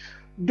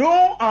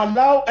 Don't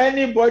allow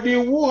anybody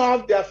who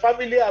have their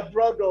family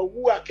abroad or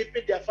who are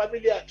keeping their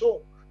family at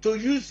home to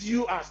use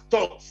you as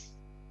thugs.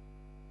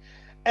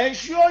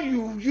 Ensure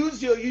you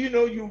use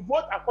you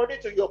vote according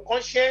to your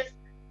conscience,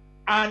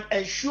 and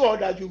ensure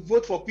that you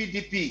vote for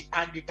PDP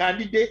and the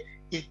candidate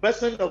in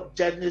person of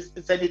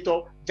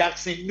Senator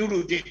Jackson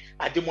Nuruddin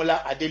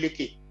Ademola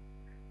Adeleke.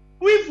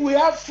 If we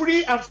have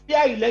free and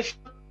fair election,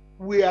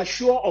 we are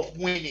sure of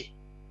winning.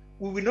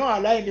 We will not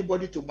allow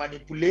anybody to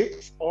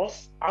manipulate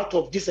us out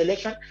of this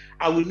election.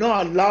 I will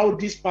not allow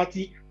this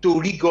party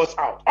to rig us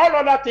out. All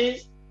other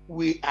things,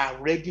 we are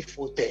ready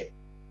for them.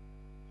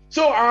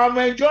 So I'm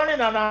enjoying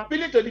and I'm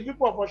appealing to the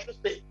people of Osun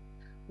State.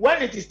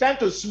 When it is time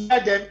to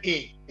swear them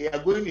in, they are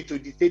going into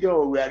the stadium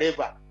or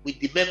wherever with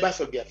the members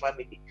of their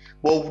family.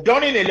 But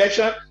during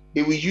election,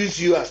 they will use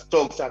you as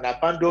thugs and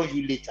abandon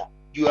you later.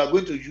 You are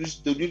going to use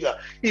the leader.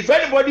 If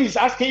anybody is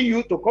asking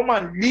you to come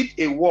and lead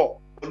a war,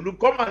 or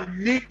come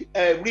and lead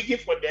rigging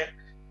for them,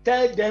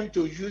 tell them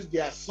to use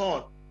their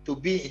son to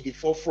be in the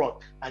forefront,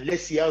 and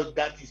let's see how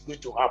that is going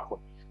to happen.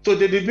 So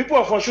the people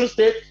of Osun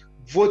State,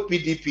 vote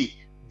PDP,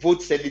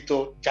 vote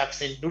Senator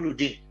Jackson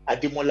Nuruddin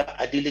Ademola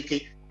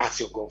Adeleke as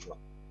your governor.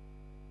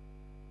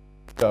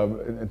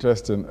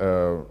 Interesting.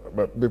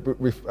 But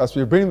as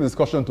we bring the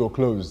discussion to a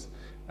close,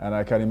 and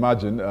I can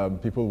imagine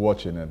people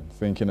watching and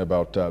thinking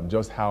about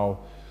just how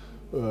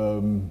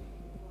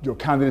your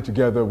candidate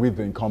together with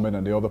the incumbent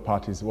and the other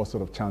parties, what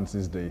sort of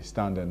chances they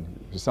stand, and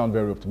you sound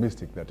very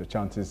optimistic that the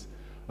chances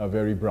are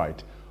very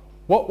bright.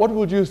 What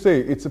would you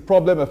say? It's a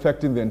problem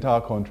affecting the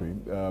entire country,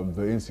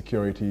 the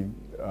insecurity.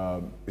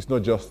 It's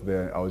not just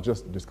there. I was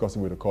just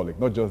discussing with a colleague,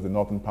 not just the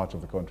northern part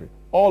of the country,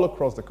 all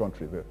across the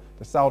country,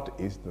 the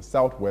southeast, the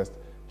southwest,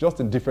 just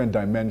in different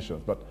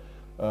dimensions. But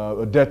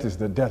a death is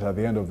the death at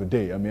the end of the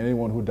day. I mean,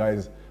 anyone who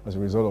dies as a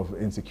result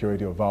of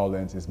insecurity or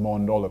violence is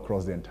mourned all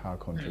across the entire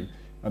country.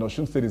 And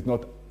Osun State is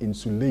not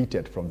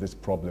insulated from this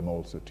problem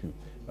also too.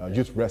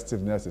 Youth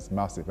restiveness is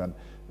massive. And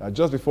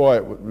just before I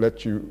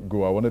let you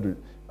go, I wanted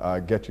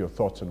to get your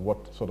thoughts on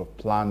what sort of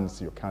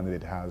plans your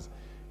candidate has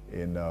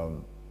in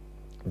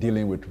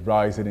dealing with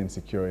rising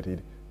insecurity,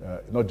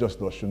 not just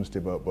the Osun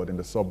State, but in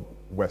the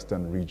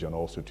sub-western region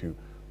also too,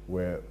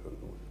 where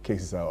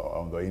cases are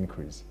on the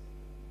increase.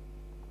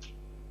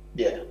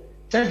 Yeah,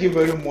 thank you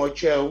very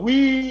much.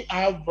 We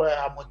have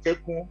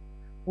Amotekun,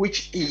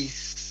 which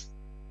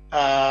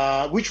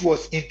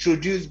was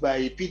introduced by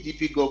a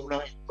PDP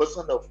governor in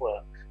person of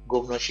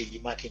Governor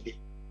Seyi Makinde.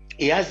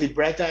 He has a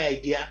brighter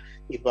idea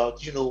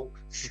about,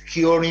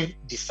 securing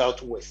the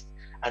Southwest.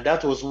 And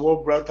that was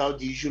what brought out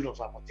the issue of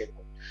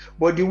Amotekun.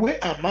 But the way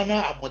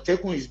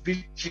Amotekun is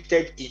being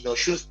treated in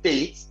Osun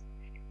State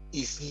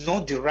is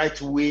not the right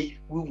way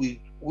we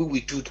will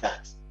do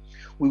that.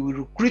 We will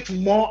recruit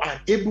more and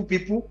able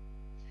people.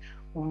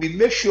 We will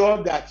make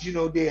sure that,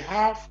 they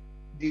have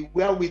the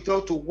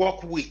wherewithal to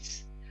work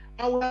with.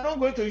 And we are not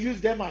going to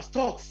use them as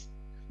thugs,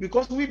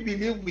 because we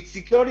believe with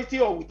security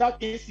or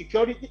without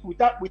insecurity, with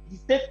the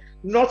state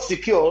not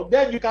secure,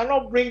 then you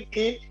cannot bring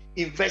in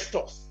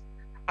investors.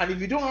 And if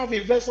you don't have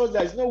investors,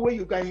 there's no way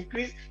you can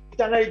increase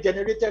internally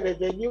generated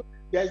revenue.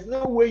 There's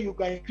no way you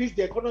can increase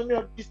the economy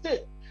of the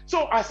state.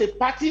 So as a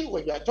party,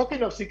 when you are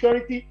talking of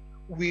security,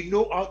 we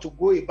know how to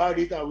go about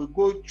it, and we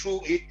go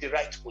through it the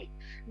right way.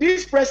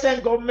 This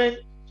present government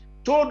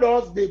told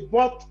us they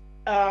bought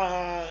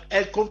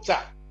helicopter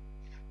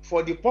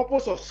for the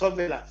purpose of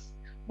surveillance.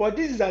 But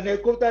this is an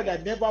helicopter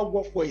that never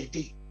worked for a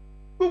day.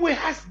 We will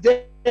ask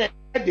them where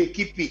they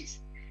keep it.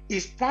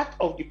 It's part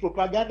of the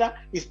propaganda,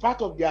 it's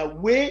part of their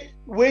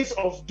ways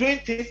of doing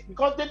things,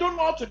 because they don't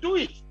know how to do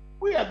it.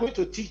 We are going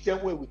to teach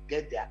them when we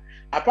get there.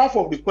 Apart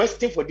from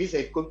requesting for this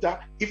helicopter,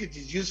 if it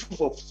is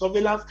useful for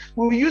surveillance,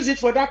 we will use it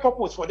for that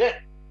purpose for them.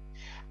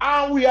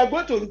 And we are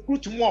going to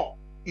recruit more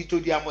into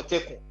the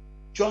Amotekun,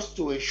 just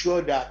to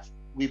ensure that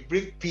we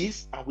bring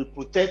peace and we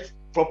protect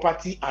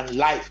property and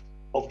life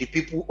of the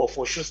people of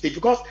Osun State,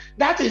 because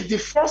that is the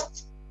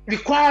first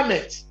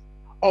requirement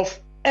of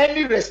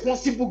any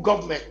responsible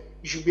government.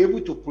 You should be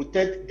able to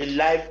protect the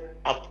life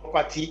and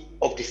property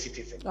of the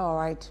citizens. All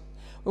right.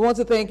 We want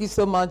to thank you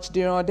so much,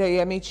 Dino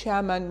Odeyemi,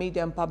 Chairman,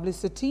 Media and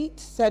Publicity,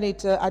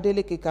 Senator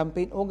Adeleke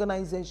Campaign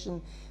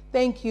Organization.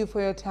 Thank you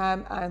for your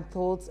time and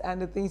thoughts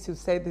and the things you've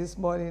said this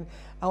morning.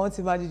 I want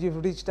to imagine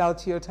you've reached out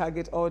to your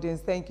target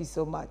audience. Thank you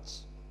so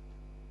much.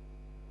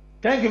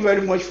 Thank you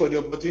very much for the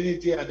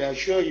opportunity, and I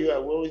assure you I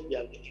will always be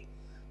available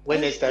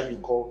when next time you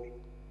call me.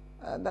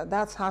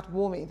 That's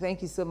heartwarming.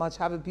 Thank you so much.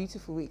 Have a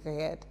beautiful week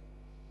ahead.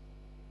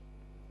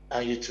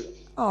 And you too.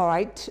 All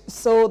right.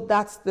 So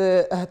that's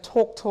the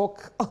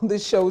talk on the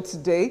show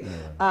today.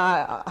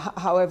 Yeah.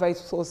 However,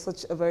 it was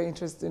such a very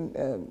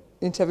interesting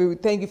interview.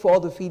 Thank you for all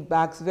the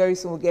feedbacks. Very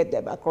soon we'll get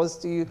them across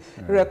to you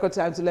in record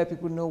time to let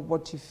people know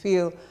what you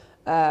feel,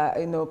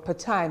 per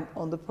time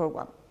on the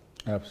program.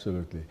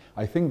 Absolutely.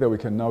 I think that we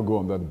can now go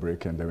on that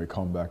break, and then we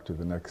come back to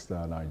the next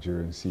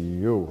Nigerian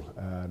CEO.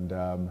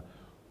 And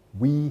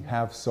we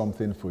have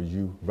something for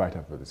you right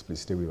after this.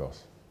 Please stay with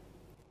us.